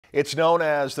It's known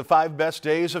as the 5 best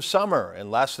days of summer, and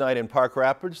last night in Park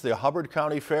Rapids, the Hubbard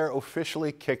County Fair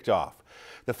officially kicked off.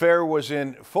 The fair was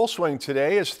in full swing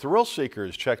today as thrill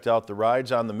seekers checked out the rides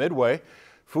on the Midway.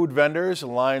 Food vendors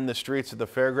lined the streets of the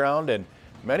fairground, and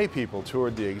many people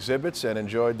toured the exhibits and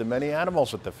enjoyed the many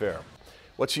animals at the fair.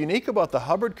 What's unique about the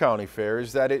Hubbard County Fair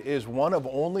is that it is one of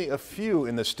only a few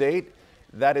in the state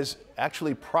that is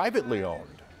actually privately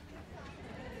owned.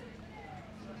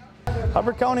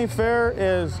 Hubbard County Fair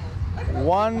is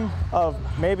one of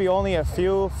maybe only a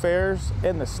few fairs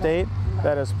in the state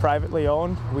that is privately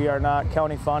owned. We are not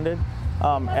county funded.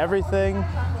 Everything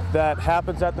that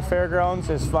happens at the fairgrounds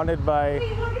is funded by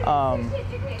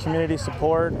community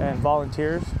support and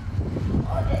volunteers.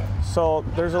 So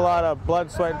there's a lot of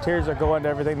blood, sweat, and tears that go into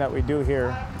everything that we do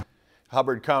here.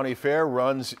 Hubbard County Fair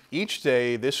runs each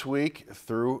day this week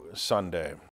through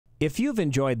Sunday. If you've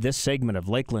enjoyed this segment of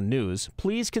Lakeland News,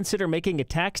 please consider making a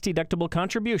tax-deductible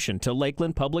contribution to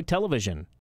Lakeland Public Television.